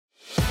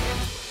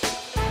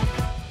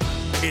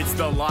It's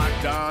the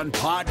Locked On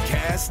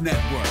Podcast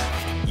Network,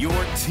 your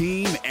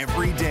team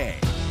every day.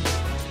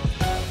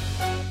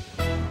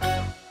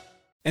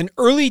 An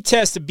early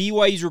test of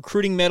BYU's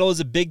recruiting medal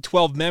as a Big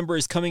 12 member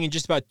is coming in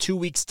just about 2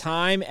 weeks'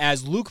 time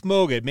as Luke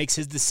Moga makes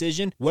his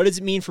decision. What does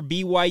it mean for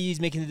BYU?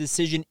 He's making the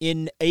decision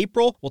in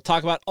April. We'll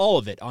talk about all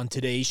of it on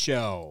today's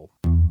show.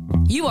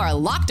 You are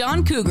Locked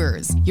On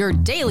Cougars, your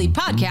daily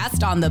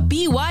podcast on the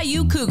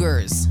BYU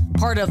Cougars.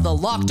 Part of the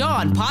Locked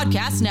On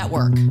Podcast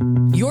Network,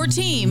 your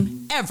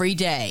team every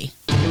day.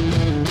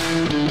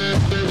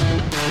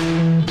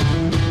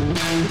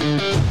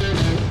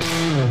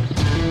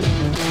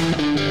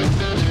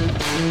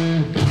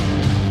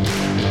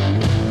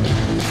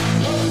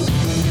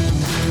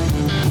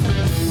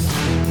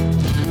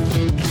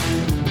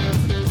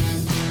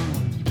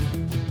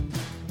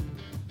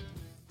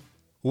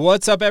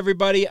 What's up,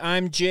 everybody?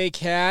 I'm Jake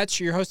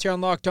Hatch, your host here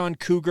on Locked On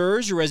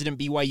Cougars, your resident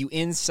BYU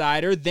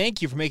insider.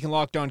 Thank you for making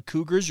Locked On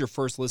Cougars your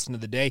first listen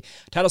of the day.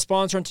 Title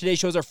sponsor on today's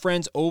show is our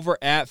friends over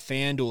at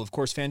FanDuel. Of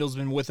course, FanDuel's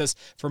been with us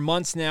for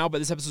months now, but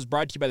this episode is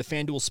brought to you by the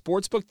FanDuel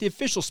Sportsbook, the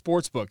official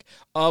sportsbook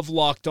of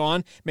Locked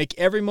On. Make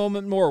every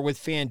moment more with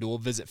FanDuel.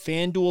 Visit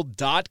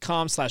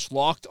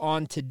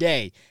FanDuel.com/LockedOn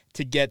today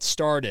to get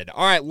started.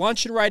 All right,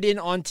 launching right in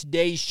on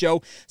today's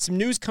show. Some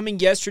news coming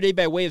yesterday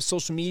by way of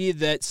social media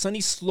that Sunny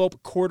Slope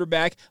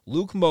quarterback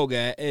Luke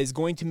Moga is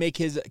going to make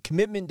his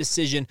commitment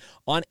decision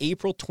on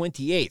April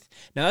 28th.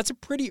 Now, that's a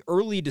pretty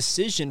early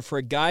decision for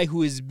a guy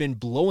who has been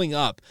blowing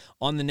up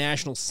on the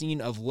national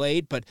scene of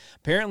late, but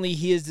apparently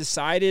he has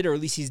decided, or at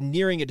least he's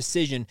nearing a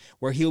decision,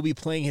 where he'll be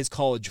playing his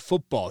college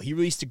football. He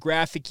released a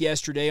graphic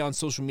yesterday on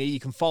social media.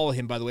 You can follow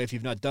him, by the way, if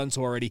you've not done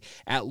so already,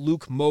 at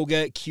Luke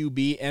Moga,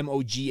 QB,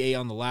 M-O-G-A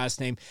on the last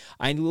name.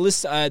 I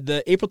list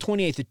the April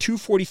 28th, the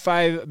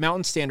 2:45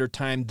 Mountain Standard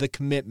Time, the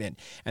commitment.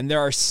 And there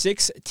are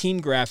 6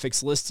 team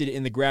graphics listed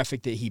in the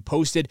graphic that he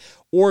posted.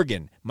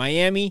 Oregon,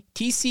 Miami,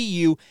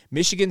 TCU,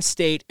 Michigan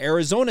State,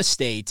 Arizona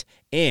State,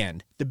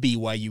 and the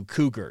BYU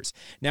Cougars.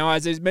 Now,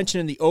 as I mentioned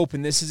in the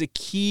open, this is a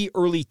key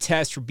early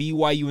test for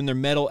BYU in their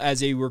medal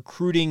as a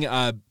recruiting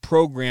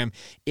program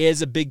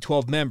as a Big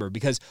 12 member,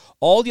 because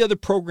all the other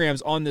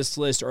programs on this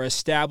list are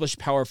established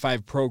Power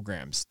 5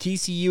 programs.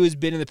 TCU has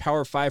been in the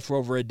Power 5 for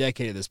over a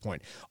decade at this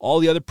point. All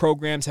the other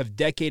programs have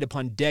decade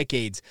upon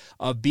decades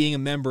of being a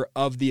member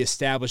of the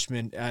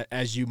establishment,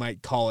 as you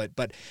might call it.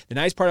 But the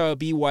nice part about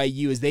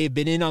BYU is they have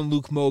been in on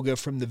Luke Moga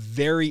from the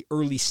very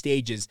early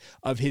stages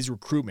of his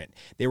recruitment.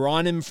 They were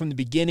on him from the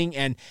beginning,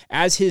 and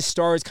as his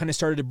stars kind of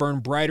started to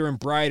burn brighter and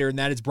brighter, and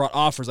that has brought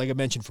offers, like I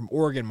mentioned, from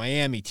Oregon,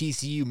 Miami,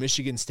 TCU,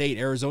 Michigan State,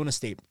 Arizona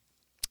State.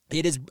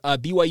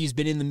 BYU's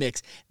been in the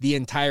mix the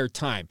entire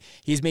time.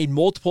 He's made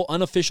multiple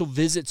unofficial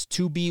visits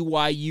to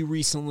BYU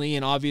recently,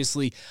 and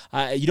obviously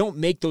you don't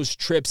make those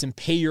trips and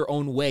pay your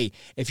own way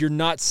if you're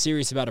not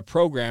serious about a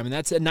program, and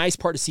that's a nice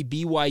part to see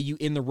BYU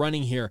in the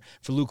running here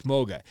for Luke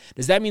Moga.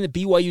 Does that mean that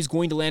BYU is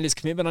going to land his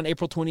commitment on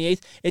April 28th?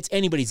 It's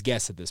anybody's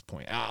guess at this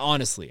point,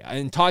 honestly.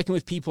 In talking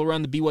with people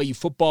around the BYU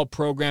football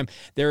program,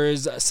 there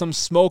is some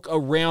smoke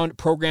around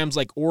programs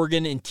like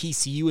Oregon and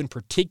TCU in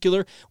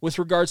particular with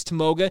regards to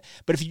Moga,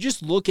 but if you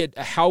just look at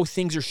how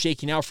things are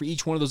shaking out for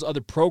each one of those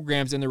other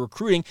programs and their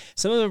recruiting,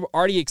 some of them have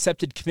already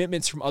accepted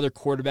commitments from other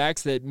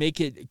quarterbacks that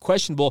make it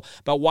questionable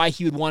about why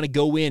he would want to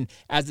go in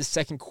as the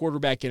second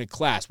quarterback in a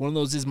class. One of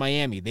those is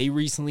Miami. They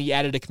recently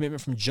added a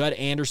commitment from Judd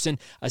Anderson,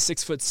 a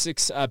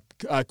 6'6"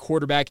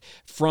 quarterback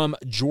from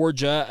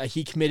Georgia.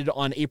 He committed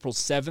on April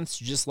 7th,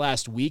 so just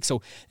last week.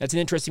 So that's an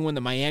interesting one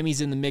that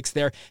Miami's in the mix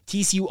there.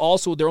 TCU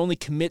also, their only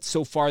commit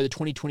so far, the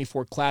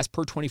 2024 class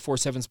per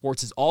 24/7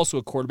 Sports, is also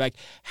a quarterback.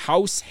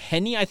 House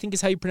Henney, I think is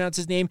how you pronounce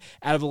his name,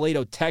 out of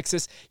Aledo,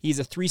 Texas. He's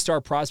a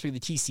 3-star prospect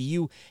that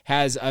TCU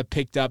has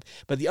picked up.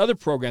 But the other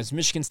programs,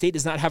 Michigan State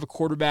does not have a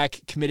quarterback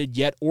committed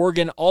yet.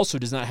 Oregon also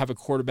does not have a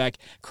quarterback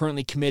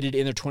currently committed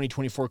in their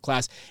 2024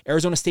 class.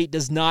 Arizona State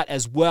does not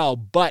as well,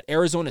 but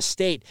Arizona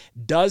State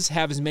does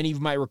have, as many of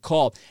you might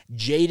recall,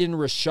 Jaden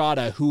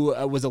Rashada, who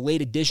was a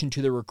late addition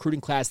to the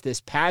recruiting class this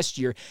past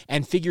year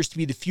and figures to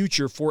be the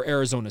future for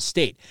Arizona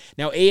State.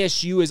 Now,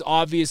 ASU is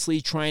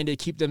obviously trying to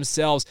keep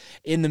themselves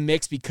in the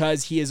mix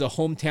because he is a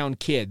hometown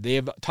kid. They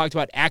have talked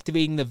about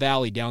activating the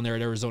Valley down there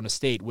at Arizona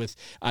State with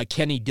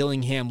Kenny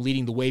Dillingham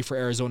leading the way for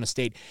Arizona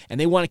State, and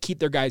they want to keep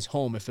their guys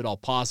home if at all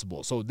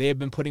possible. So they have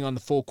been putting on the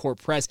full court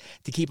press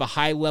to keep a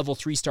high-level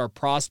 3-star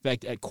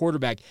prospect at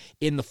quarterback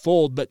in the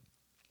fold, but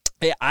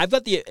I've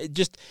got the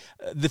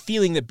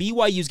feeling that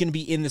BYU is going to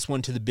be in this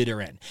one to the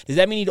bitter end. Does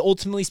that mean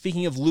ultimately,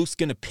 speaking of Luke's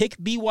going to pick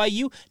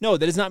BYU? No,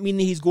 that does not mean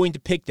that he's going to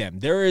pick them.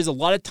 There is a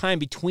lot of time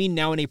between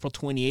now and April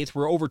 28th.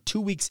 We're over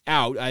 2 weeks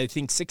out, I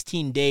think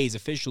 16 days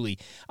officially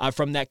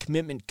from that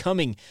commitment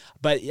coming,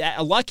 but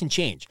a lot can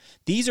change.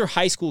 These are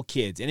high school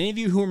kids, and any of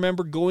you who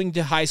remember going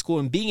to high school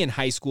and being in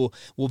high school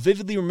will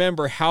vividly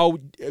remember how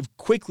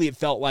quickly it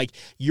felt like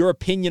your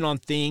opinion on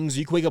things.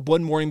 You could wake up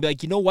one morning and be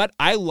like, you know what?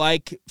 I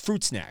like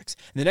fruit snacks.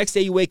 And the next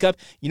next day you wake up,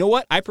 you know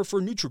what? I prefer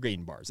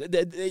Nutri-Grain bars.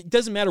 It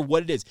doesn't matter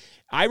what it is.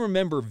 I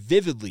remember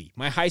vividly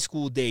my high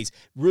school days.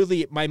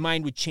 Really, my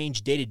mind would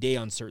change day to day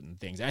on certain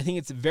things. And I think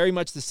it's very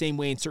much the same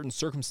way in certain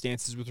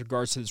circumstances with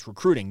regards to this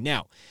recruiting.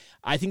 Now,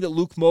 I think that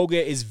Luke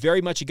Moga is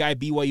very much a guy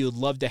BYU would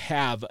love to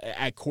have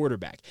at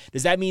quarterback.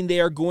 Does that mean they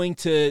are going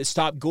to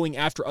stop going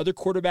after other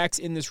quarterbacks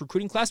in this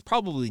recruiting class?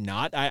 Probably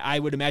not. I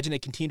would imagine they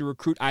continue to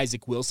recruit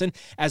Isaac Wilson,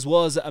 as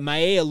well as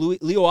Maea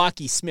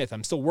Leoaki Smith.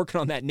 I'm still working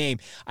on that name.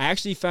 I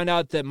actually found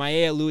out that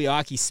Maea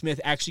Leoaki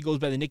Smith actually goes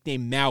by the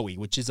nickname Maui,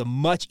 which is a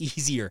much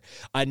easier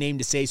name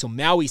to say. So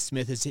Maui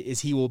Smith is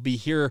he will be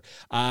here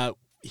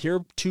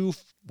to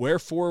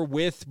wherefore,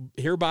 with,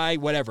 hereby,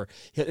 whatever.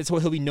 That's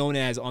what he'll be known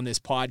as on this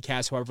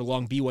podcast, however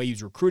long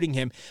BYU's recruiting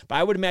him. But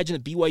I would imagine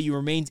that BYU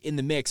remains in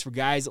the mix for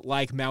guys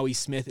like Maui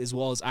Smith as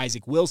well as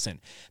Isaac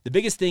Wilson. The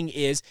biggest thing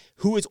is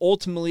who is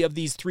ultimately of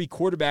these three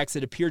quarterbacks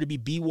that appear to be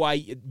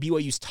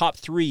BYU's top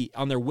three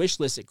on their wish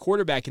list at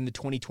quarterback in the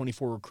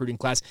 2024 recruiting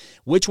class,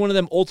 which one of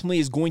them ultimately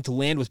is going to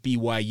land with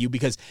BYU,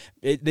 because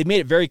they made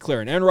it very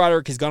clear. And Aaron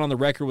Roderick has gone on the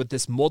record with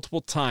this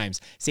multiple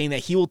times, saying that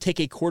he will take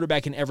a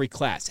quarterback in every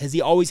class. Has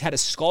he always had a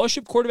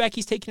scholarship quarterback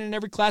he's taken in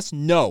every class?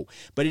 No.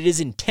 But it is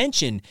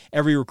intention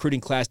every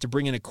recruiting class to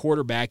bring in a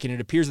quarterback, and it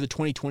appears the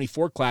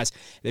 2024 class,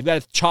 they've got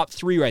a top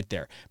three right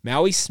there.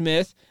 Maui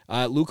Smith,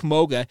 Luke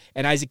Moga,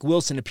 and Isaac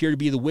Wilson appear to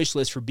be the wish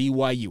list for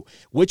BYU.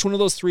 Which one of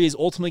those three is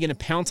ultimately going to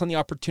pounce on the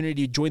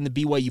opportunity to join the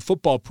BYU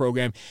football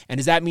program? And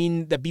does that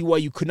mean that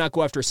BYU could not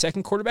go after a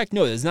second quarterback?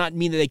 No, it does not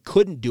mean that they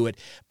couldn't do it.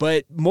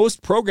 But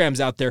most programs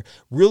out there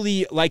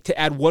really like to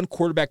add one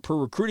quarterback per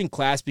recruiting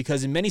class,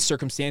 because in many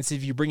circumstances,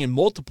 if you bring in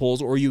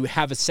multiples or you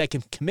have a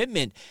second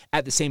commitment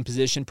at the same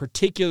position,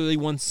 particularly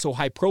one so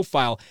high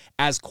profile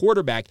as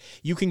quarterback,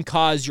 you can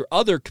cause your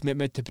other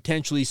commitment to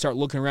potentially start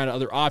looking around at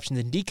other options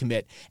and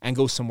decommit and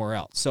go somewhere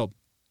else. So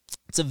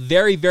it's a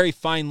very, very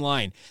fine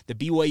line that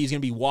BYU is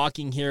going to be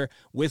walking here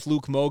with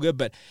Luke Moga.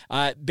 But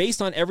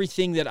based on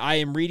everything that I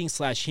am reading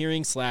 /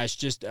 hearing /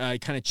 just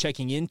kind of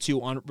checking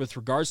into on with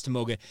regards to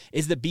Moga,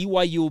 is that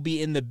BYU will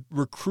be in the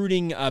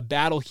recruiting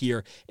battle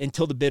here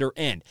until the bitter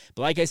end.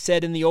 But like I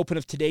said in the open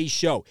of today's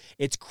show,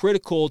 it's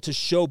critical to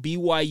show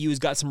BYU has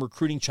got some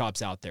recruiting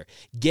chops out there.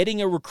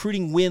 Getting a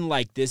recruiting win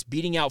like this,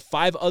 beating out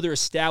 5 other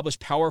established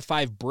Power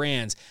 5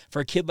 brands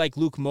for a kid like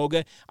Luke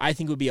Moga, I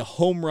think would be a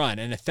home run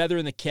and a feather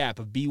in the cap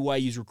of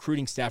BYU's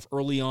recruiting staff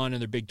early on in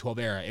their Big 12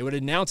 era. It would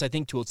announce, I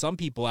think, to some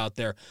people out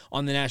there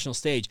on the national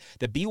stage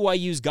that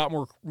BYU's got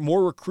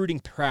more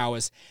recruiting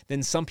prowess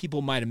than some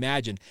people might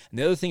imagine. And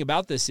the other thing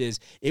about this is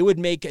it would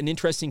make an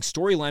interesting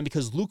storyline,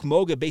 because Luke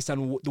Moga, based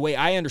on the way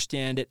I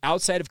understand it,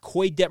 outside of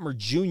Coy Detmer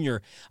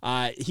Jr.,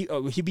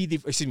 he'd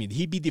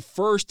be the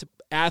first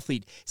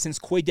athlete since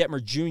Coy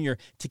Detmer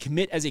Jr. to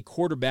commit as a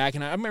quarterback.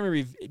 And I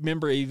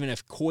remember even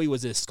if Coy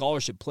was a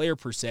scholarship player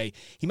per se,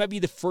 he might be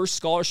the first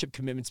scholarship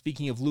commitment,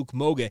 speaking of Luke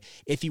Moga,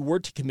 if he were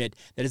to commit,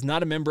 that is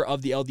not a member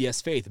of the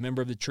LDS faith, a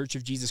member of the Church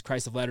of Jesus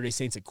Christ of Latter-day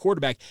Saints at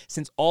quarterback,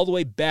 since all the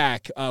way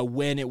back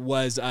when it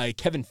was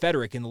Kevin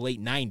Federick in the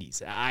late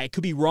 90s. I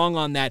could be wrong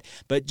on that,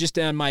 but just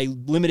on my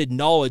limited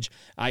knowledge,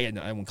 I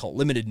won't call it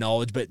limited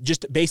knowledge, but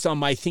just based on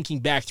my thinking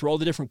back through all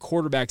the different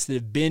quarterbacks that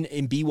have been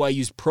in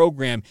BYU's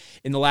program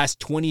in the last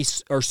 20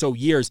 or so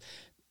years,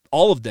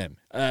 all of them,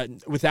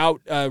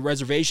 without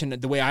reservation,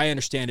 the way I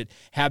understand it,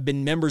 have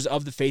been members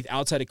of the faith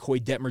outside of Coy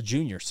Detmer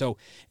Jr. So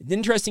an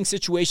interesting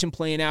situation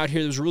playing out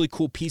here. There's a really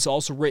cool piece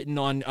also written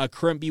on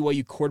current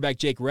BYU quarterback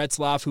Jake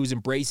Retzlaff, who's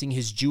embracing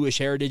his Jewish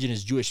heritage and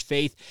his Jewish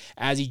faith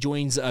as he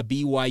joins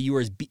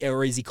BYU,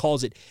 or as he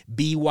calls it,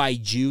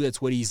 BYU.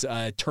 That's what he's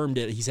termed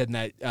it. He said in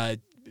that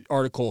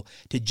article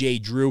to Jay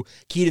Drew.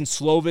 Keaton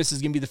Slovis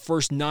is going to be the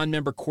first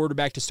non-member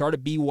quarterback to start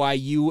at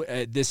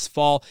BYU this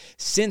fall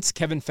since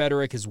Kevin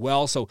Federick as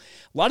well. So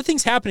a lot of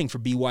things happening for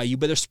BYU,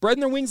 but they're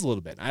spreading their wings a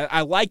little bit.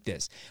 I like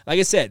this. Like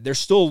I said, there's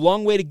still a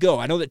long way to go.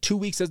 I know that 2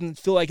 weeks doesn't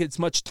feel like it's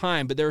much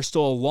time, but there's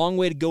still a long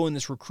way to go in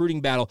this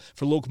recruiting battle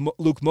for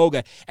Luke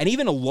Moga, and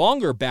even a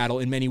longer battle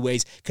in many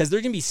ways, because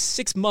there's going to be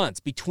 6 months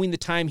between the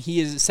time he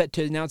is set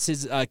to announce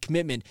his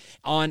commitment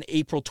on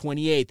April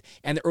 28th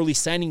and the early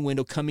signing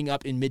window coming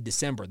up in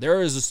mid-December.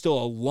 There is still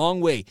a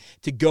long way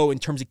to go in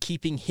terms of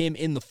keeping him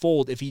in the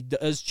fold if he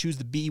does choose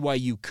the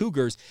BYU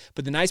Cougars.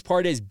 But the nice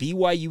part is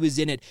BYU is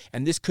in it,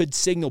 and this could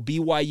signal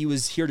BYU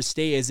is here to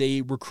stay as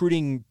a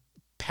recruiting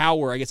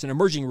power, I guess an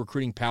emerging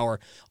recruiting power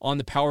on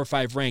the Power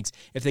 5 ranks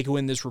if they can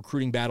win this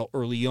recruiting battle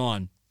early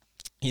on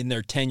in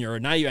their tenure, or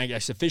not even, I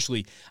guess,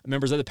 officially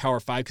members of the Power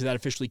 5, because that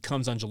officially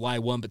comes on July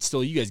 1, but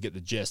still, you guys get the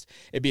gist.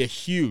 It'd be a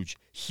huge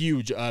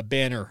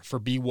banner for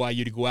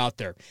BYU to go out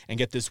there and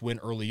get this win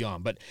early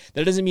on. But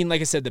that doesn't mean,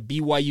 like I said, that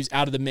BYU's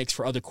out of the mix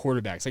for other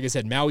quarterbacks. Like I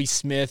said, Maui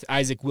Smith,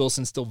 Isaac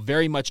Wilson, still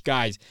very much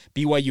guys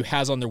BYU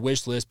has on their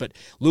wish list, but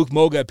Luke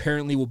Moga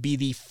apparently will be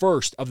the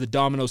first of the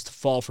dominoes to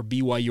fall for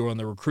BYU on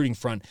the recruiting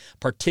front,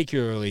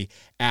 particularly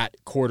at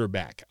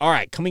quarterback. All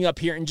right, coming up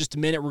here in just a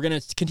minute, we're going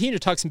to continue to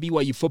talk some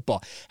BYU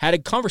football. Had a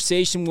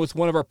conversation with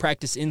one of our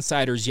practice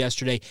insiders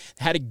yesterday.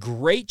 Had a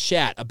great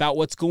chat about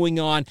what's going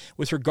on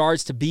with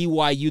regards to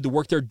BYU, the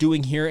work they're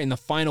doing here in the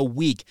final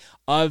week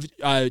of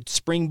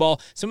spring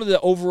ball, some of the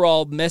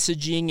overall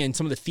messaging and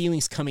some of the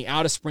feelings coming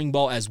out of spring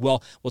ball as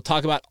well. We'll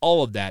talk about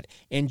all of that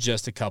in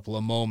just a couple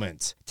of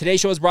moments.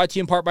 Today's show is brought to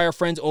you in part by our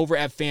friends over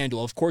at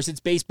FanDuel. Of course, it's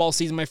baseball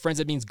season, my friends.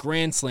 That means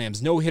grand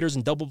slams, no-hitters,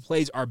 and double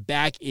plays are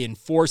back in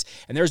force,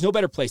 and there's no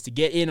better place to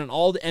get in on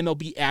all the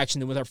MLB action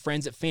than with our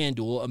friends at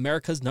FanDuel,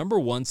 America's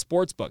 #1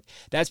 sportsbook.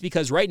 That's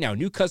because right now,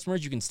 new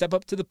customers, you can step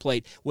up to the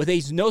plate with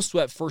a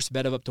no-sweat first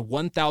bet of up to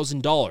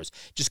 $1,000.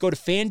 Just go to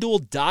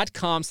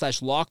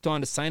FanDuel.com/lockedon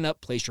to sign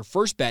up, place your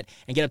first bet,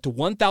 and get up to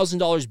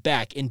 $1,000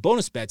 back in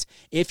bonus bets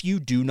if you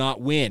do not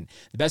win.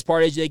 The best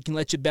part is they can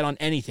let you bet on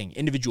anything,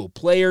 individual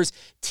players,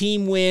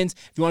 team wins.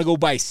 If you want to go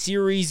by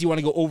series, you want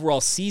to go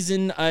overall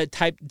season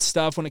type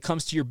stuff when it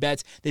comes to your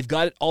bets, they've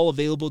got it all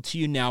available to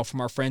you now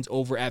from our friends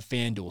over at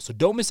FanDuel. So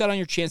don't miss out on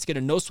your chance to get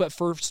a no-sweat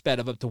first bet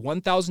of up to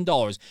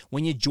 $1,000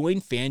 when you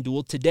join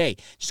FanDuel today.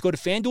 Just go to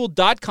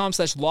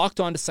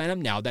FanDuel.com/lockedon to sign up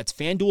now. That's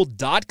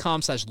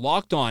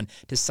FanDuel.com/lockedon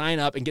to sign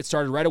up and get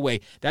started right away.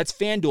 That's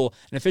FanDuel,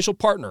 an official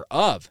partner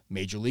of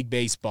Major League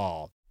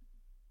Baseball.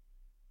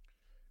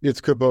 It's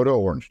Kubota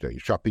Orange Day.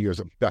 Shop the year's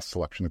best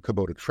selection of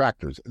Kubota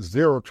tractors,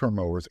 zero-turn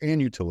mowers,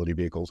 and utility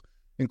vehicles,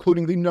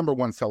 including the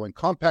 #1 selling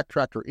compact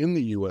tractor in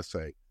the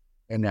USA.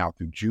 And now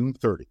through June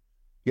 30,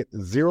 get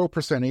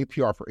 0%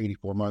 APR for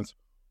 84 months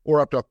or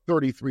up to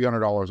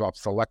 $3,300 off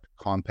select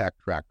compact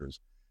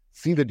tractors.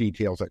 See the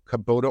details at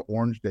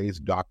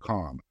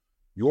KubotaOrangeDays.com.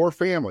 Your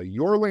family,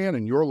 your land,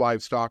 and your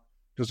livestock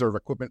deserve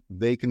equipment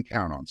they can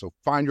count on. So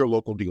find your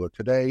local dealer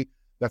today.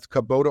 That's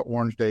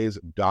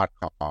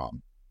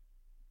KubotaOrangeDays.com.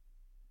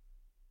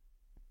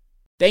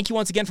 Thank you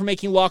once again for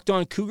making Locked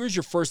On Cougars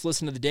your first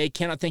listen of the day.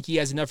 Cannot thank you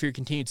guys enough for your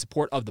continued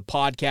support of the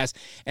podcast.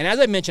 And as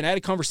I mentioned, I had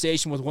a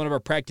conversation with one of our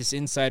practice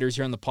insiders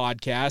here on the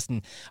podcast,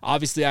 and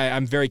obviously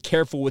I'm very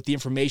careful with the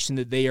information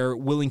that they are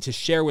willing to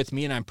share with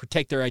me, and I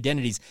protect their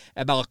identities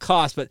at all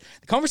costs. But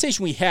the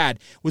conversation we had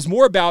was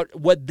more about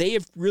what they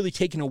have really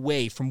taken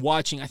away from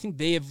watching. I think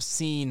they have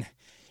seen,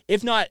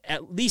 if not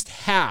at least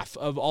half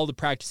of all the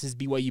practices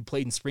BYU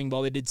played in spring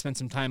ball. They did spend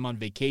some time on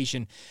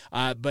vacation,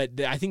 but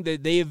I think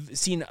that they have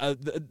seen,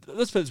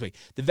 let's put it this way,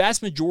 the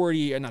vast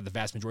majority, not the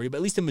vast majority, but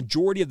at least the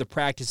majority of the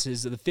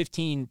practices, of the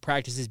 15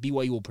 practices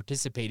BYU will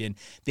participate in,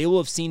 they will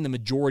have seen the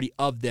majority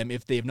of them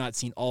if they have not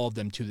seen all of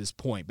them to this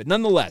point. But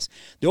nonetheless,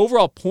 the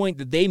overall point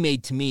that they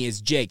made to me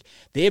is, Jake,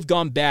 they have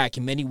gone back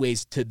in many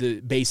ways to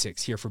the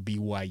basics here for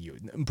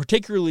BYU,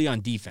 particularly on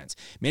defense.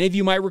 Many of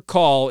you might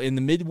recall in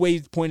the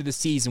midway point of the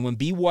season when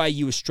BYU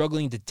was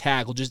struggling to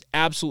tackle, just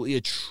absolutely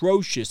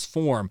atrocious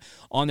form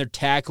on their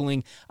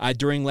tackling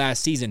during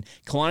last season.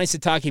 Kalani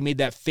Sitake made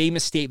that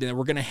famous statement that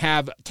we're going to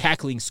have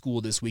tackling school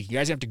this week. You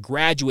guys have to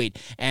graduate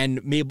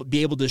and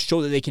be able to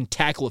show that they can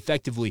tackle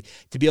effectively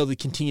to be able to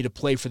continue to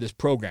play for this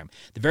program.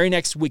 The very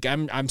next week,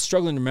 I'm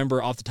struggling to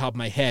remember off the top of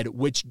my head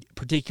which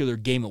particular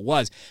game it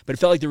was, but it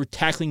felt like their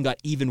tackling got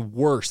even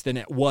worse than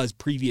it was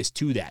previous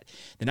to that.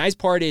 The nice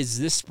part is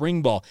this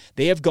spring ball,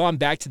 they have gone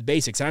back to the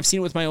basics, and I've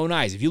seen it with my own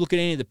eyes. If you look at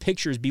any of the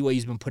pictures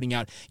BYU's been putting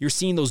out, you're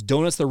seeing those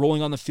donuts they're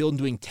rolling on the field and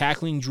doing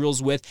tackling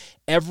drills with.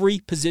 Every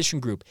position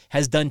group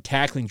has done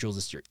tackling drills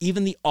this year.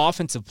 Even the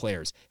offensive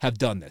players have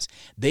done this.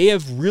 They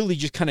have really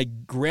just kind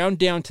of ground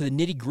down to the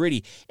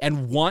nitty-gritty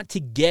and want to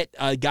get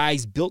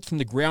guys built from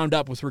the ground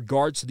up with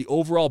regards to the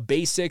overall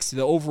basics, to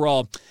the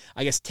overall,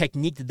 I guess,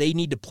 technique that they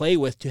need to play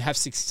with to have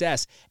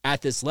success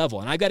at this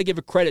level. And I've got to give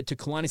a credit to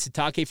Kalani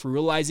Sitake for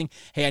realizing,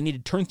 hey, I need to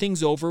turn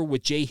things over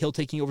with Jay Hill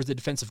taking over as the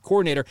defensive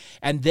coordinator,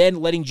 and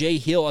then letting Jay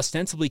Hill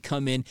ostensibly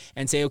come in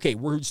and say, okay,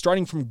 we're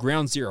starting from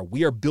ground zero.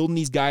 We are building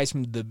these guys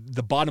from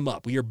the bottom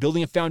up. We are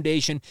building a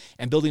foundation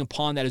and building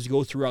upon that as we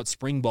go throughout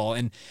spring ball.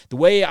 And the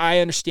way I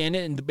understand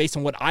it, and based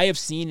on what I have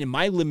seen in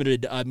my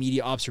limited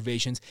media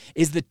observations,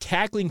 is the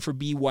tackling for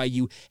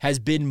BYU has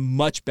been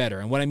much better.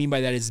 And what I mean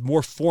by that is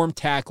more form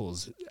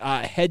tackles,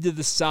 head to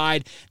the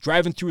side,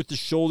 driving through with the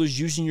shoulders,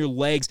 using your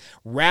legs,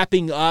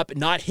 wrapping up,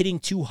 not hitting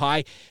too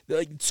high.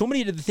 So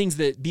many of the things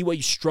that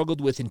BYU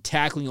struggled with in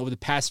tackling over the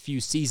past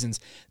few seasons,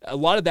 a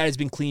lot of that has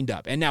been cleaned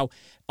up. And now,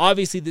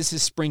 obviously, this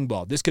is spring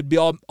ball. This could be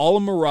all a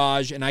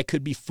mirage, and I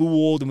could be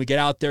fooled, and we get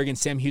out there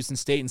against Sam Houston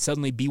State, and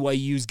suddenly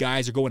BYU's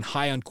guys are going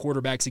high on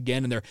quarterbacks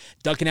again, and they're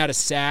ducking out of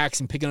sacks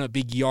and picking up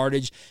big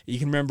yardage. You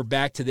can remember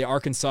back to the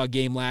Arkansas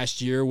game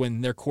last year when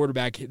their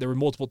quarterback, there were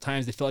multiple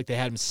times they felt like they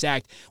had him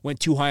sacked,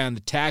 went too high on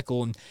the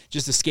tackle, and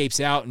just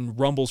escapes out and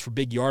rumbles for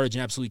big yardage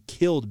and absolutely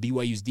killed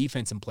BYU's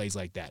defense in plays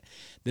like that.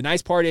 The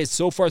nice part is,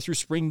 so far through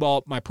spring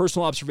ball, my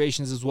personal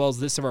observations as well as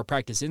this of our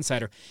practice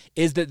insider,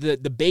 is that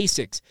the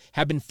basics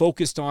have been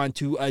focused on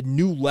to a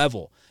new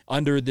level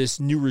under this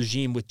new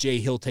regime with Jay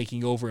Hill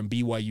taking over in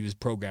BYU's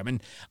program.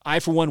 And I,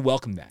 for one,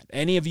 welcome that.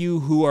 Any of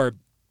you who are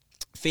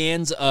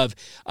fans of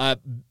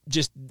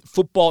just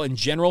football in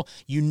general,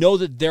 you know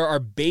that there are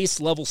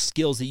base level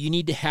skills that you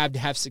need to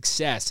have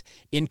success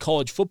in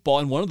college football,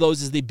 and one of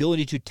those is the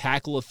ability to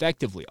tackle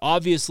effectively.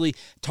 Obviously,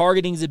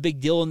 targeting is a big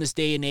deal in this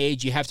day and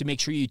age. You have to make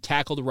sure you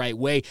tackle the right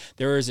way.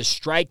 There is a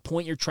strike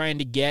point you're trying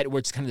to get where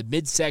it's kind of the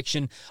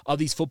midsection of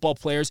these football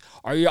players.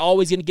 Are you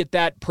always going to get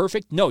that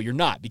perfect? No, you're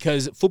not,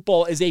 because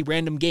football is a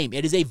random game.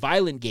 It is a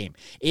violent game.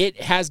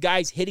 It has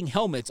guys hitting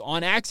helmets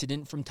on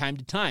accident from time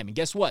to time, and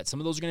guess what? Some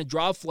of those are going to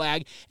draw a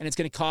flag, and it's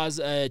going to cause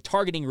a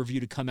targeting review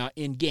to come out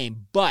in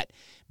game. But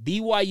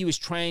BYU is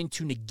trying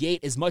to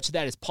negate as much of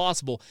that as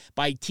possible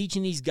by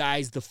teaching these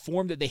guys the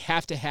form that they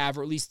have to have,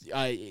 or at least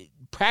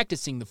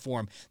practicing the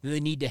form that they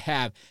need to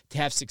have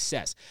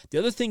success. The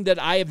other thing that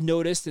I have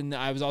noticed, and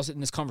I was also in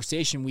this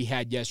conversation we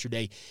had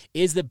yesterday,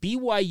 is that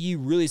BYU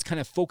really is kind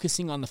of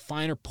focusing on the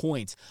finer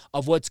points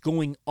of what's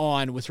going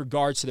on with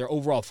regards to their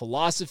overall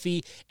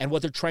philosophy and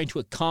what they're trying to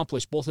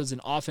accomplish, both as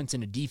an offense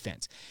and a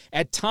defense.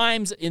 At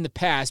times in the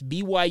past,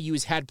 BYU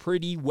has had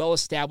pretty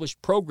well-established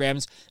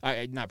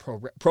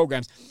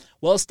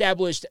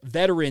well-established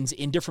veterans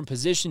in different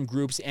position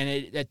groups,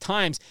 and at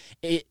times,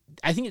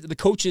 I think the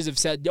coaches have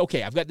said,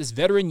 okay, I've got this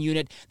veteran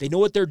unit, they know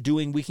what they're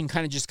doing, we can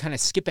kind of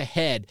skip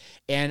ahead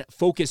and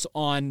focus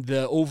on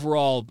the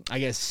overall, I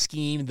guess,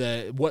 scheme,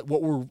 what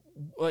we're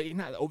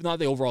not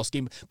the overall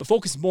scheme, but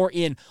focus more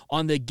in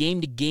on the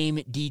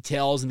game-to-game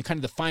details and the kind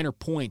of the finer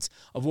points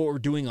of what we're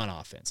doing on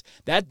offense.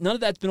 None of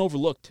that's been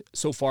overlooked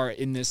so far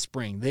in this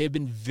spring. They have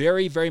been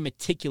very, very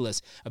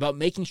meticulous about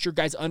making sure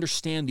guys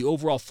understand the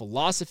overall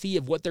philosophy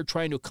of what they're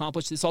trying to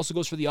accomplish. This also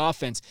goes for the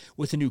offense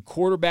with a new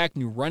quarterback,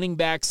 new running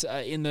backs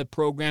in the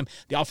program,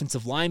 the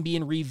offensive line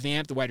being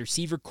revamped, the wide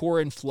receiver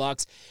core in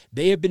flux.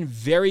 They have been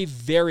very,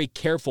 very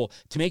careful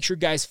to make sure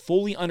guys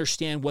fully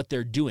understand what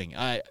they're doing.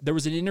 There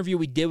was an interview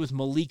we did with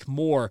Malik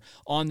Moore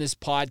on this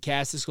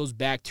podcast. This goes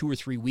back 2 or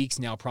 3 weeks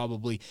now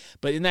probably.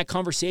 But in that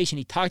conversation,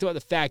 he talked about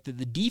the fact that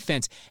the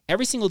defense,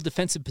 every single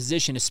defensive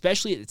position,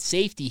 especially at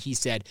safety, he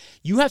said,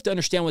 you have to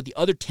understand what the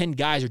other 10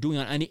 guys are doing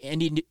on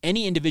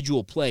any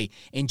individual play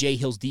in Jay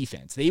Hill's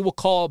defense. They will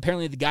call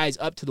apparently the guys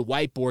up to the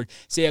whiteboard,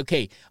 say,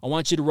 okay, I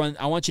want you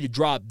to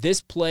drop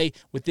this play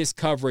with this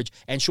coverage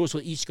and show us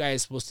what each guy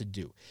is supposed to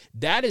do.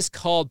 That is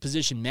called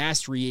position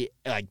mastery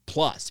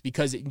plus,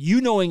 because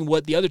you knowing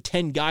what the other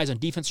 10 guys on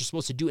defense are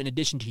supposed to do in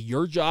addition to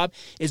your job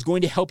is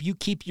going to help you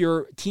keep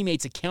your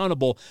teammates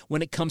accountable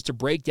when it comes to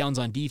breakdowns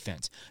on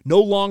defense. No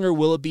longer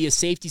will it be a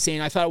safety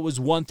saying, I thought it was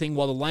one thing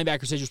while the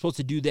linebacker says you're supposed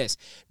to do this.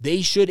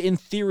 They should, in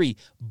theory,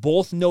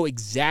 both know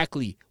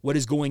exactly what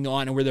is going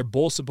on and where they're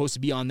both supposed to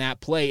be on that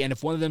play. And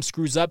if one of them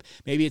screws up,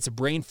 maybe it's a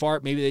brain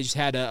fart, maybe they just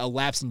had a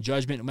lapse in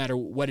judgment, no matter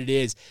what it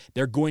is,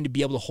 they're going to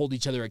be able to hold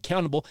each other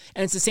accountable.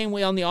 And it's the same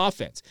way on the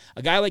offense.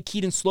 A guy like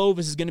Keaton Slovis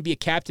is going to be a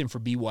captain for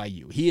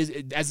BYU. He is,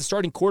 as a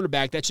starting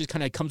quarterback, that just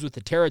kind of comes with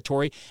the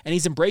territory, and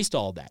he's embraced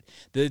all of that.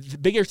 The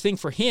bigger thing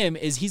for him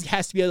is he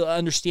has to be able to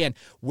understand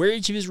where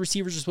each of his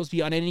receivers are supposed to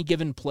be on any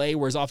given play,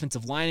 where his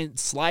offensive line and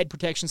slide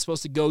protection is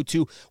supposed to go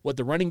to, what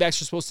the running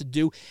backs are supposed to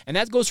do, and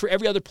that goes for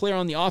every other player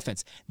on the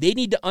offense. They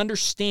need to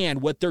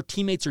understand what their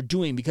teammates are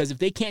doing, because if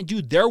they can't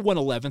do their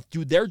 1/11th,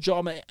 do their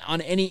job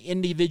on any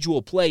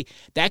individual play,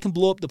 that can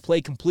blow up the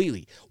play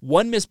completely.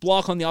 One missed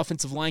block on the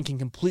offensive line can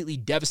completely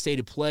devastate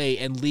a play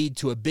and lead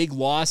to a big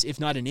loss, if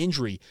not an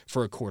injury,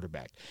 for a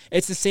quarterback.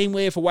 It's the same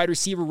way if a wide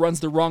receiver runs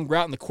the wrong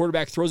route and the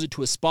quarterback throws it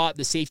to a spot,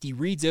 the safety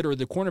reads it or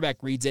the cornerback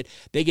reads it,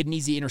 they get an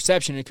easy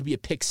interception, and it could be a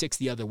pick six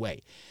the other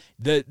way.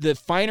 The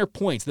finer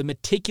points, the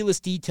meticulous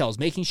details,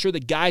 making sure the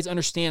guys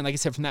understand, like I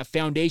said, from that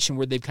foundation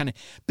where they've kind of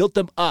built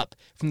them up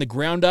from the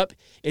ground up,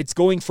 it's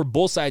going for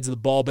both sides of the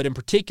ball, but in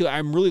particular,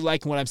 I'm really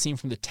liking what I'm seeing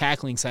from the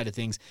tackling side of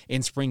things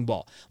in spring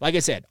ball. Like I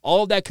said,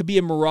 all of that could be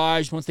a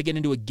mirage once they get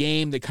into a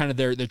game, that kind of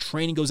their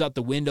training goes out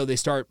the window, they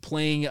start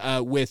playing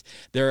with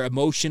their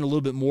emotion a little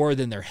bit more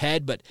than their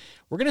head, but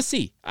we're going to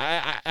see.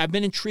 I've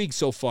been intrigued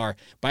so far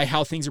by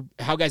how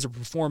guys are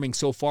performing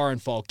so far in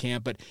fall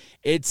camp, but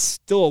it's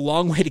still a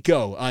long way to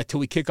go till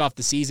we kick off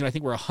the season. I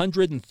think we're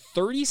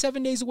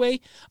 137 days away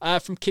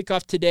from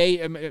kickoff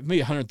today, maybe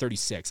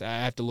 136. I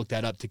have to look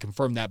that up to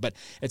confirm that, but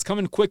it's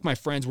coming quick, my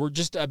friends. We're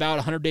just about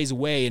 100 days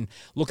away, and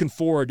looking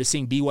forward to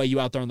seeing BYU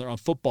out there on their own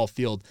football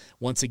field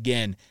once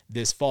again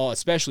this fall,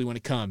 especially when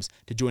it comes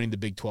to joining the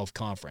Big 12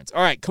 Conference.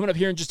 All right, coming up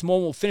here in just a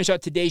moment, we'll finish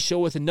out today's show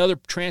with another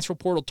transfer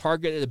portal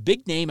target, a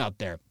big name out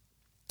there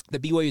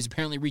that BYU has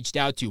apparently reached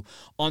out to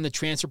on the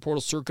transfer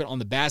portal circuit on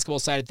the basketball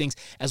side of things,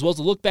 as well as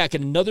a look back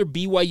at another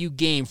BYU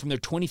game from their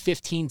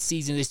 2015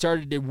 season. They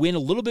started to win a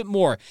little bit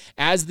more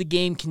as the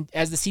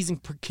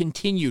season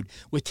continued,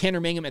 with Tanner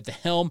Mangum at the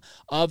helm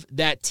of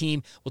that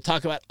team. We'll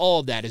talk about all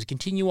of that as we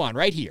continue on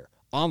right here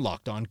on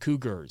Locked On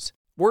Cougars.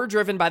 We're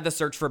driven by the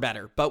search for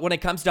better, but when it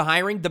comes to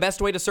hiring, the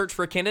best way to search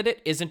for a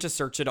candidate isn't to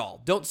search at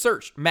all. Don't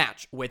search,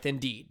 match with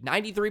Indeed.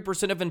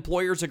 93% of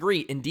employers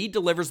agree Indeed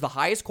delivers the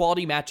highest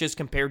quality matches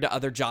compared to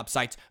other job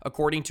sites,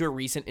 according to a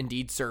recent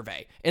Indeed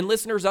survey. And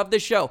listeners of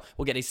this show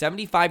will get a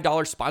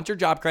 $75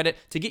 sponsored job credit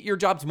to get your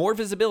jobs more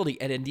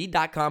visibility at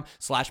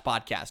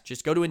Indeed.com/podcast.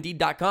 Just go to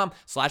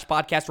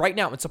Indeed.com/podcast right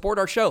now and support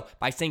our show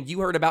by saying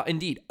you heard about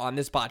Indeed on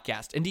this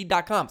podcast.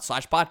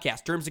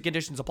 Indeed.com/podcast. Terms and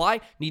conditions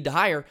apply. Need to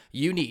hire?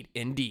 You need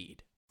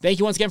Indeed. Thank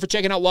you once again for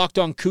checking out Locked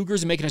On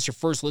Cougars and making us your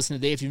first listen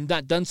today. If you've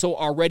not done so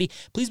already,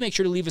 please make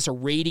sure to leave us a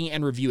rating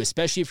and review,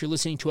 especially if you're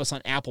listening to us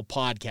on Apple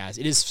Podcasts.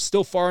 It is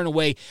still far and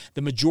away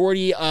the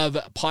majority of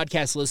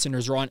podcast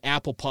listeners are on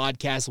Apple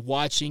Podcasts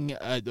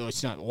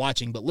it's not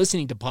watching, but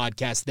listening to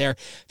podcasts there.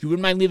 If you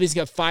wouldn't mind leaving us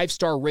a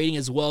 5-star rating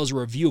as well as a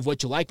review of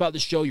what you like about the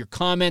show, your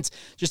comments,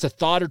 just a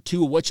thought or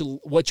two of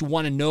what you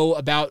want to know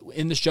about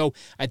in the show,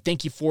 I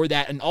thank you for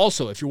that. And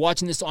also, if you're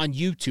watching this on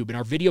YouTube in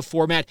our video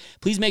format,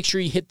 please make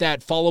sure you hit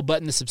that follow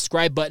button, the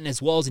subscribe button,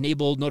 as well as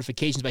enable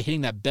notifications by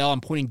hitting that bell.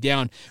 I'm pointing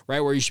down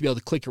right where you should be able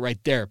to click it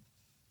right there.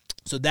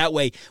 So that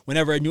way,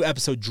 whenever a new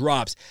episode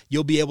drops,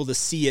 you'll be able to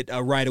see it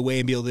right away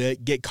and be able to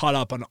get caught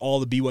up on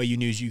all the BYU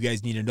news you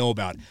guys need to know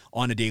about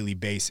on a daily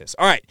basis.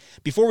 All right,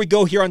 before we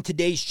go here on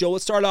today's show,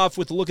 let's start off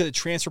with a look at the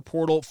transfer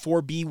portal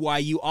for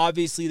BYU.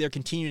 Obviously, they're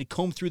continuing to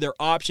comb through their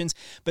options,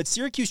 but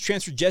Syracuse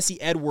transfer Jesse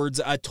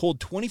Edwards told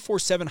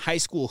 24/7 High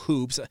School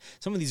Hoops,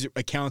 some of these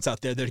accounts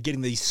out there that are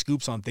getting these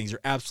scoops on things are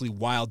absolutely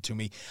wild to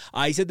me.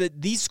 He said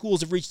that these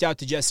schools have reached out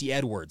to Jesse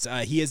Edwards.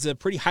 He is a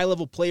pretty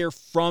high-level player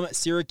from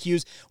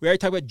Syracuse. We already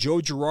talked about Joe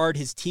Girard,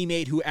 his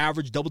teammate who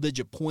averaged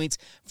double-digit points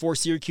for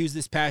Syracuse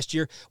this past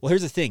year. Well,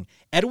 here's the thing.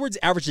 Edwards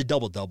averaged a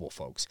double-double,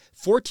 folks.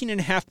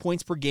 14.5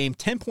 points per game,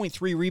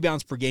 10.3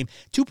 rebounds per game,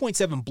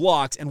 2.7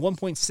 blocks, and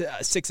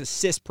 1.6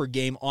 assists per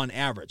game on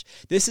average.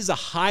 This is a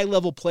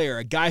high-level player,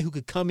 a guy who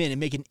could come in and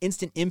make an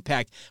instant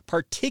impact,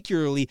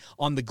 particularly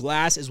on the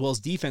glass as well as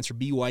defense for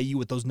BYU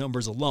with those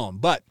numbers alone.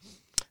 But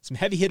some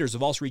heavy hitters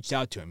have also reached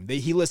out to him.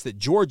 He listed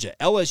Georgia,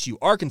 LSU,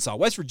 Arkansas,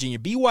 West Virginia,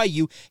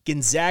 BYU,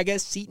 Gonzaga,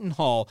 Seton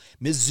Hall,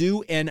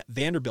 Mizzou, and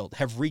Vanderbilt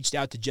have reached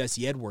out to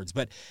Jesse Edwards.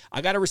 But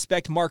I got to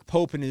respect Mark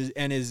Pope and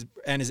his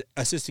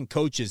assistant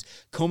coaches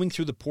combing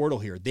through the portal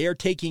here. They are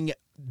taking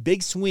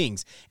big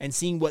swings and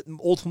seeing what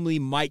ultimately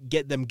might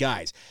get them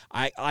guys.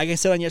 Like I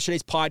said on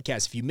yesterday's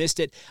podcast, if you missed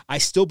it, I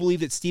still believe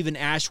that Stephen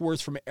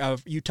Ashworth from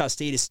Utah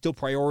State is still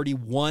priority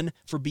 1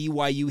 for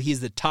BYU. He is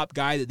the top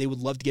guy that they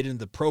would love to get into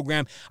the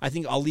program. I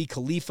think Ali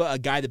Khalifa, a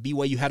guy that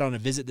BYU had on a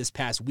visit this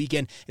past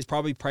weekend, is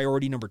probably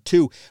priority number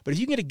 2. But if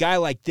you get a guy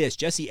like this,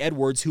 Jesse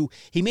Edwards, who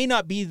he may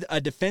not be a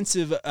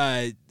defensive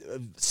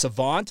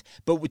savant,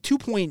 but with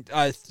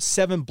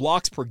 2.7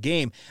 blocks per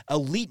game,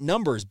 elite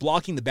numbers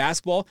blocking the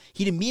basketball,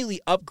 he'd immediately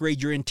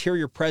upgrade your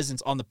interior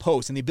presence on the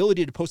post, and the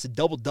ability to post a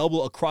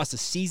double-double across the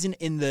season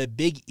in the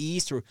Big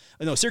East,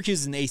 Syracuse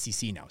is in the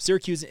ACC now.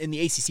 Syracuse in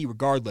the ACC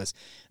regardless.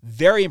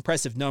 Very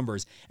impressive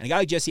numbers, and a guy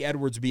like Jesse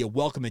Edwards would be a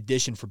welcome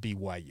addition for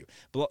BYU.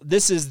 But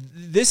this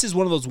is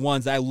one of those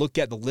ones that I look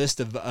at the list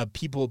of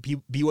people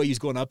BYU's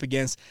going up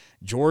against: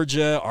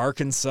 Georgia,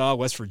 Arkansas,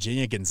 West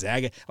Virginia,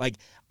 Gonzaga. Like,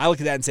 I look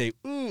at that and say,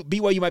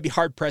 BYU might be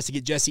hard-pressed to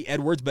get Jesse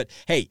Edwards, but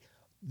hey,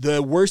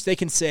 the worst they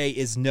can say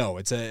is no.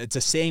 It's a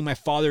saying my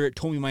father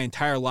told me my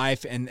entire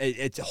life, and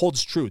it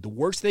holds true. The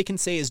worst they can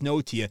say is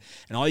no to you,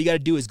 and all you got to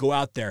do is go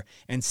out there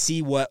and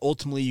see what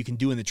ultimately you can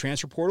do in the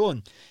transfer portal,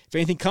 and if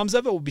anything comes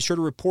of it, we'll be sure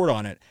to report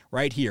on it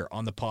right here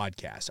on the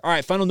podcast. All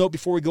right, final note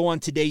before we go on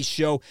today's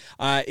show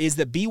is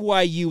that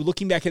BYU,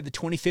 looking back at the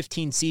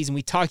 2015 season,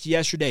 we talked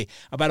yesterday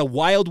about a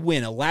wild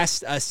win, a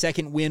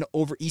last-second win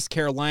over East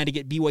Carolina to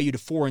get BYU to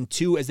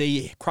 4-2 as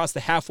they crossed the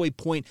halfway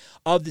point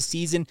of the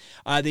season.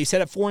 They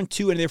set up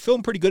 4-2, and they're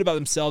feeling pretty good about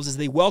themselves as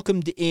they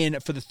welcomed in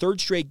for the third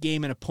straight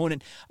game an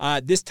opponent.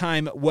 This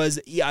time was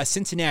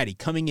Cincinnati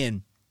coming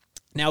in.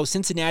 Now,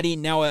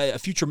 Cincinnati, a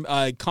future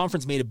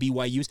conference mate of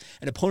BYU's,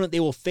 an opponent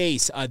they will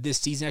face this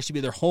season, actually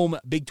be their home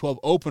Big 12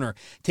 opener,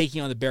 taking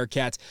on the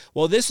Bearcats.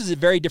 Well, this was a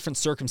very different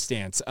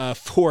circumstance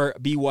for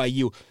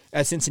BYU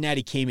as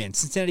Cincinnati came in.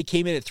 Cincinnati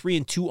came in at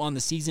 3-2 on the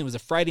season. It was a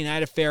Friday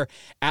night affair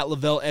at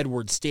Lavelle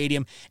Edwards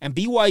Stadium, and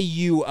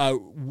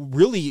BYU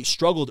really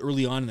struggled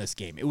early on in this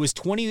game. It was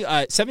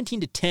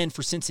 17-10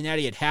 for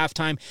Cincinnati at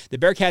halftime. The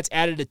Bearcats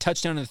added a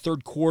touchdown in the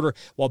third quarter,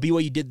 while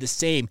BYU did the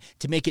same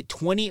to make it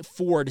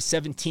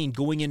 24-17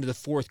 going into the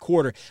fourth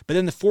quarter. But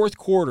then the fourth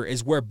quarter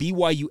is where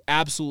BYU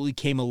absolutely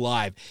came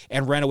alive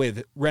and ran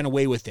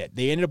away with it.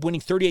 They ended up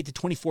winning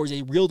 38-24 as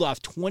they reeled off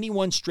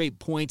 21 straight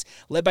points,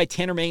 led by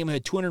Tanner Mangum, who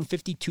had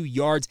 252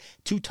 yards,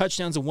 2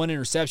 touchdowns, and 1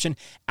 interception.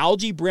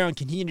 Algie Brown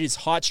continued his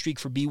hot streak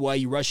for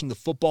BYU, rushing the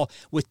football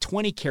with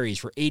 20 carries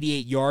for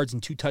 88 yards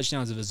and 2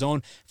 touchdowns of his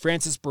own.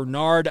 Francis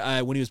Bernard,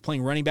 when he was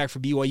playing running back for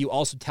BYU,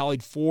 also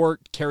tallied 4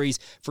 carries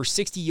for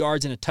 60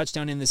 yards and a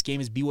touchdown in this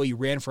game as BYU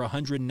ran for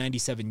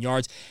 197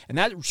 yards. And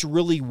that's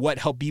really what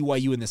helped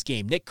BYU in this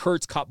game. Nick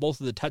Kurtz caught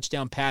both of the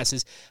touchdown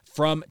passes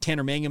from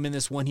Tanner Mangum in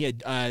this one. He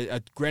had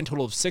a grand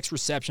total of 6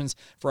 receptions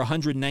for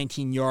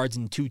 119 yards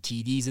and 2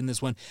 TDs in this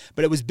one.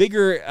 But it was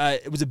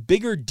was a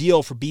bigger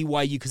deal for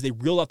BYU because they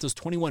reeled off those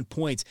 21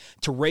 points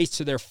to race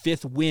to their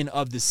 5th win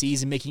of the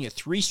season, making it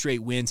 3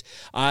 straight wins.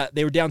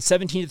 They were down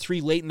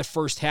 17-3 late in the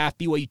first half.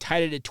 BYU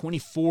tied it at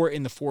 24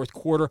 in the fourth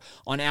quarter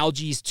on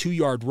Algee's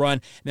 2-yard run.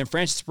 And then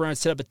Francis Bernard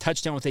set up a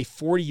touchdown with a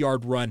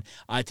 40-yard run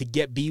to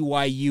get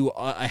BYU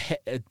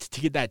ahead,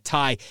 to get that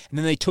tie. And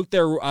then they took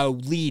their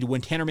lead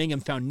when Tanner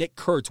Mangum found Nick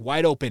Kurtz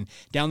wide open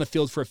down the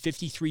field for a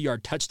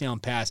 53-yard touchdown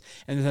pass.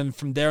 And then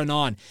from there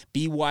on,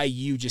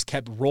 BYU just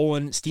kept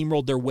rolling,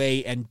 steamrolled their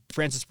way, and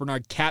Francis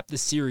Bernard capped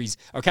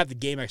the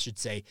game, I should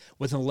say,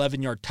 with an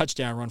 11-yard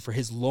touchdown run for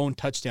his lone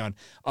touchdown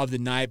of the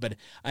night. But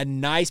a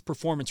nice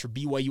performance for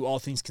BYU, all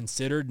things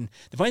considered. And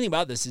the funny thing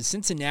about this is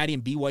Cincinnati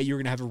and BYU are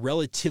going to have a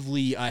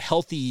relatively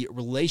healthy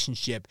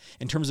relationship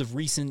in terms of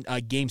recent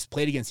games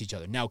played against each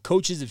other. Now,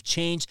 coaches have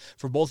changed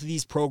for both of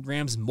these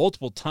programs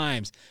multiple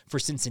times for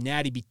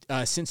Cincinnati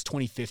since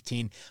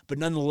 2015, but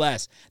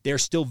nonetheless, they're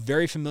still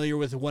very familiar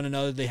with one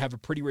another. They have a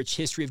pretty rich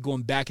history of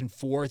going back and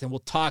forth, and we'll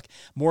talk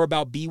more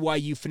about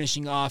BYU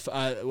finishing off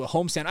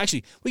homestand.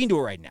 Actually, we can do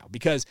it right now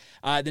because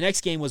the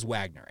next game was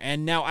Wagner.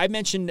 And now I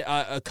mentioned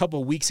a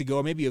couple of weeks ago,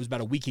 or maybe it was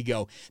about a week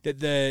ago, that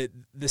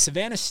the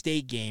Savannah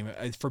State game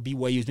for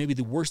BYU is maybe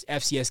the worst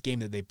FCS game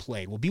that they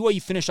played. Well,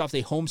 BYU finished off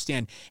the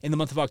homestand in the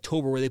month of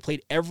October, where they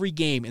played every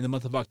game in the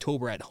month of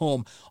October at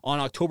home on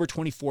October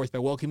 24th by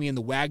welcoming in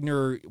the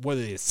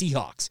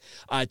Seahawks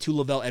to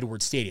Lavelle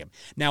Edwards Stadium.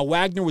 Now,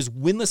 Wagner was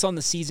winless on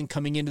the season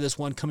coming into this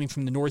one, coming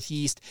from the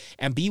Northeast,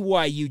 and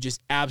BYU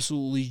just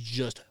absolutely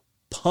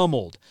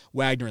pummeled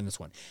Wagner in this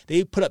one.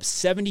 They put up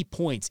 70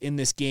 points in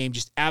this game,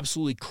 just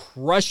absolutely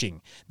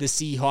crushing the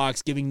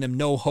Seahawks, giving them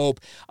no hope.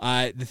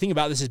 The thing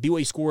about this is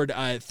BYU scored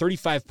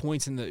 35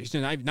 points in the,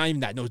 not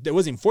even that, no, it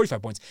wasn't even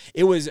 45 points.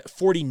 It was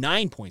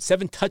 49 points,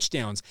 7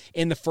 touchdowns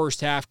in the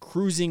first half,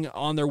 cruising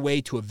on their way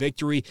to a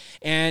victory.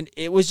 And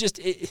it was just,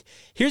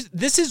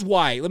 this is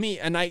why,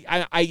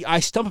 I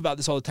stump about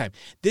this all the time.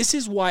 This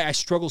is why I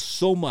struggle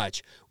so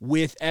much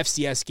with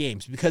FCS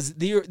games, because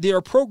there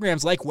are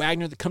programs like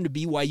Wagner that come to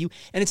BYU,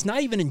 and it's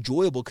not even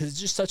enjoyable because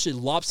it's just such a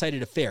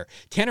lopsided affair.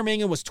 Tanner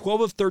Mangum was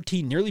 12 of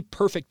 13, nearly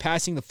perfect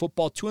passing the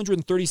football,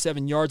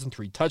 237 yards and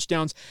 3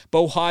 touchdowns.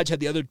 Bo Hodge had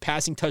the other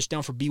passing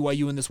touchdown for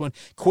BYU in this one.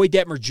 Coy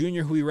Detmer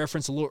Jr., who we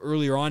referenced a little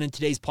earlier on in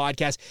today's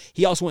podcast,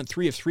 he also went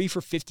 3 of 3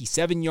 for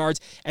 57 yards,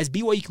 as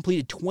BYU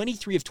completed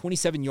 23 of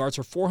 27 yards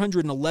for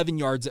 411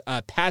 yards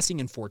passing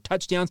and 4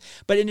 touchdowns.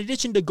 But in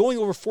addition to going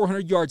over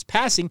 400 yards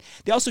passing,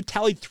 they also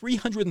tallied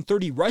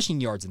 330 rushing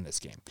yards in this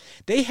game.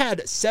 They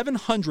had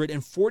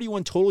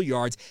 741 total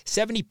yards,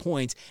 70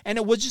 points, and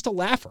it was just a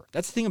laugher.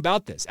 That's the thing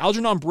about this.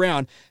 Algernon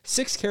Brown,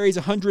 6 carries,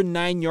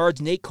 109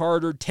 yards. Nate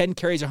Carter, 10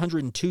 carries,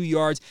 102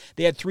 yards.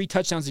 They had 3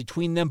 touchdowns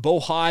between them. Bo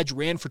Hodge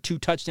ran for 2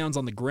 touchdowns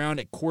on the ground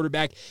at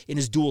quarterback in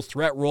his dual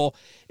threat role.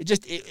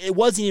 It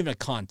wasn't even a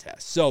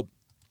contest. So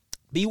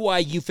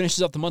BYU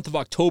finishes up the month of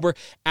October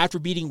after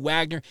beating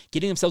Wagner,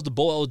 getting themselves to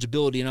bowl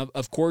eligibility. And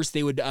of course,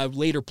 they would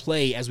later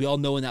play, as we all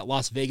know, in that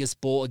Las Vegas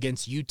Bowl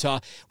against Utah.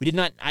 We did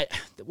not,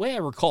 the way I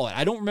recall it,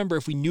 I don't remember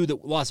if we knew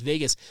that Las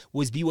Vegas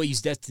was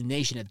BYU's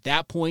destination at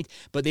that point,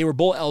 but they were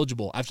bowl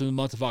eligible after the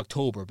month of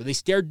October. But they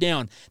stared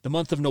down the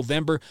month of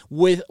November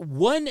with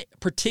one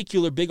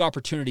particular big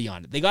opportunity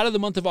on it. They got to the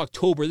month of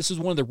October. This was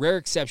one of the rare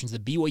exceptions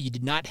that BYU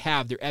did not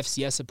have their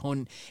FCS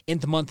opponent in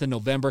the month of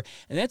November.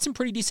 And that's some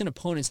pretty decent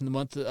opponents in the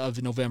month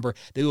of November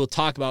that we will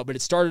talk about, but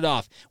it started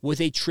off with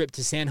a trip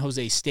to San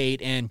Jose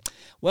State, and,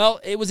 well,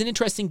 it was an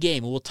interesting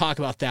game, and we'll talk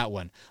about that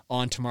one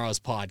on tomorrow's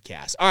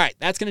podcast. All right,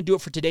 that's going to do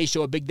it for today's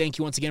show. A big thank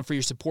you once again for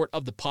your support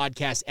of the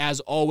podcast, as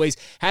always.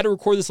 Had to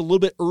record this a little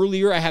bit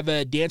earlier. I have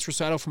a dance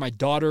recital for my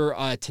daughter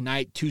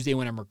tonight, Tuesday,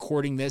 when I'm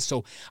recording this,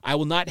 so I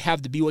will not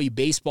have the BYU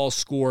baseball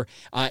score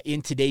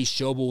in today's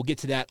show, but we'll get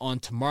to that on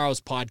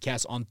tomorrow's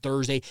podcast on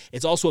Thursday.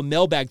 It's also a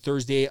Mailbag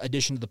Thursday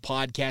edition of the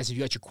podcast. If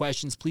you got your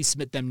questions, please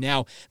submit them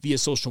now via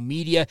social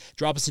media.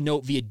 Drop us a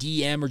note via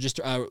DM or just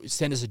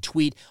send us a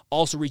tweet.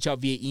 Also reach out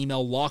via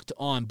email,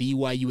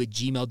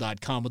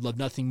 lockedonbyu@gmail.com. Would love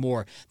nothing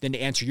more than to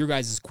answer your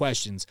guys'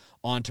 questions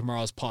on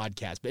tomorrow's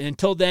podcast. But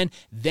until then,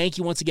 thank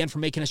you once again for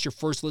making us your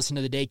first listen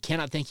of the day.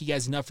 Cannot thank you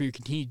guys enough for your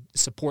continued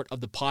support of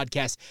the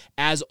podcast.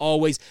 As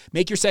always,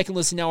 make your second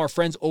listen now. Our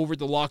friends over at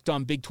the Locked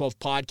On Big 12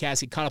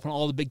 podcast. Get caught up on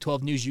all the Big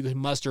 12 news you can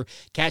muster.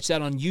 Catch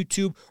that on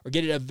YouTube or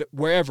get it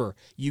wherever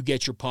you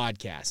get your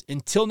podcast.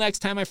 Until next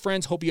time, my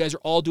friends, hope you guys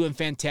are all doing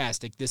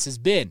fantastic. This has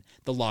been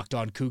the Locked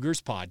On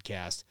Cougars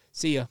podcast.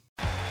 See ya.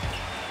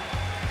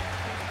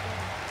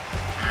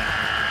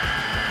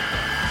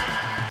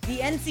 The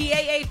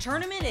NCAA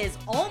tournament is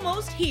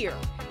almost here,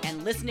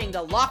 and listening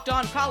to Locked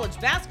On College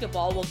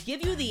Basketball will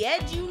give you the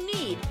edge you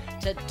need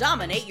to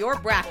dominate your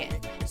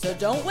bracket. So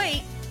don't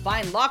wait.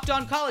 Find Locked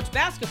On College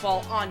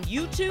Basketball on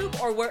YouTube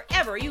or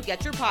wherever you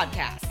get your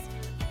podcasts.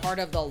 Part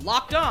of the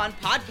Locked On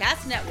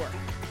Podcast Network.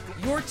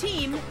 Your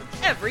team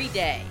every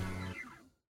day.